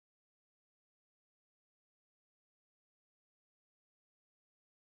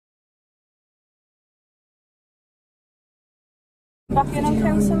Back in on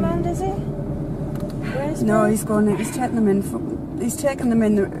council land, is he? Where is No, he? he's going. He's taking them in. He's taking them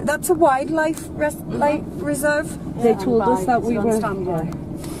in. That's a wildlife reserve. Yeah, They told us that we were. standby.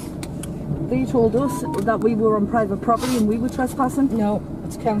 They told us that we were on private property and we were trespassing. No,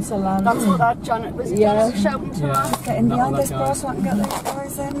 it's council land. That's what that Janet was shouting to us. Get in behind this bus so I can get these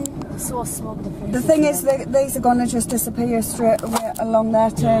guys in. So smug. The thing is, these are going to just disappear straight away along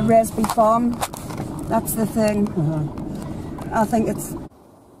that Resby farm. That's the thing. I think it's.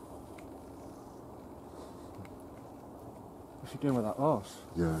 What's she doing with that horse?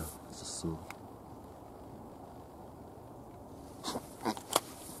 Yeah, it's just so.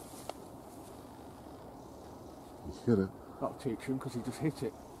 You hit it. That'll teach him because he just hit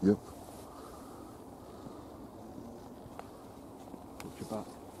it. Yep. Watch your back.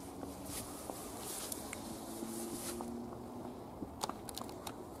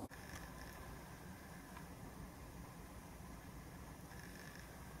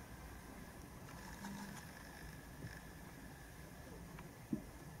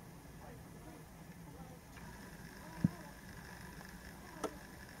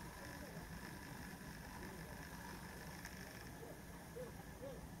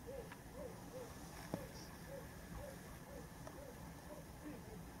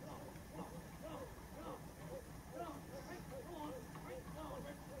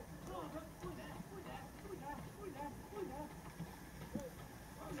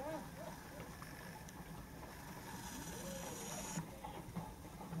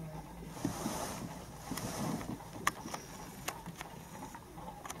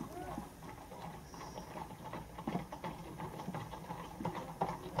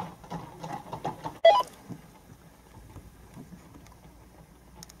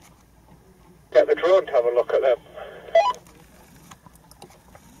 Get the drone to have a look at them.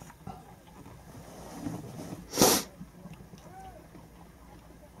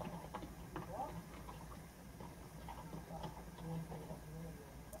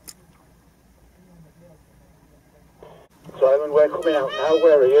 Simon, we're coming out now.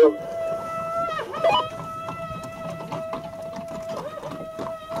 Where are you?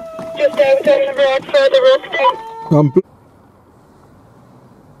 Just over Durham Road, further up to...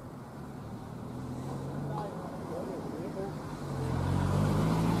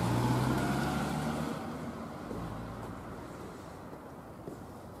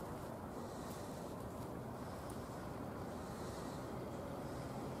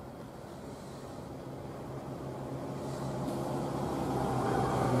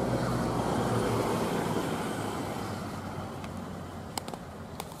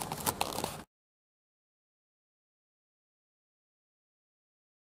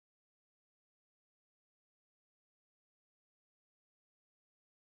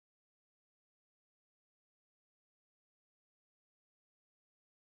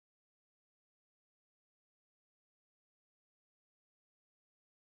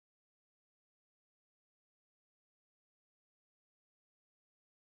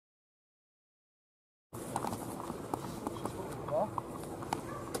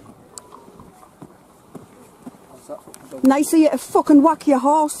 Nice of you to fucking whack your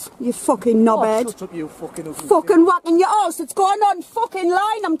horse, you fucking knobhead. Shut up, you fucking ugly Fucking whacking your horse, it's going on fucking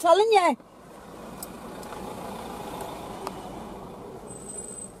line, I'm telling you.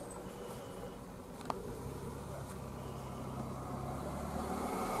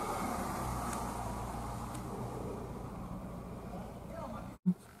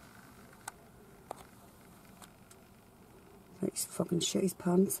 He's fucking shit his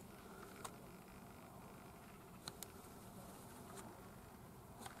pants.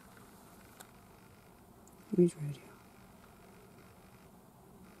 Who's radio?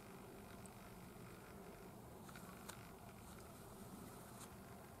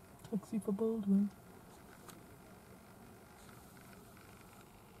 Taxi for Baldwin.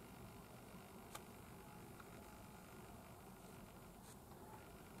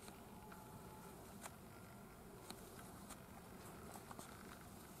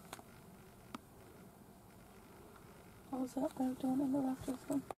 What was that they're doing in the rafters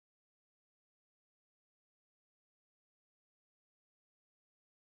then?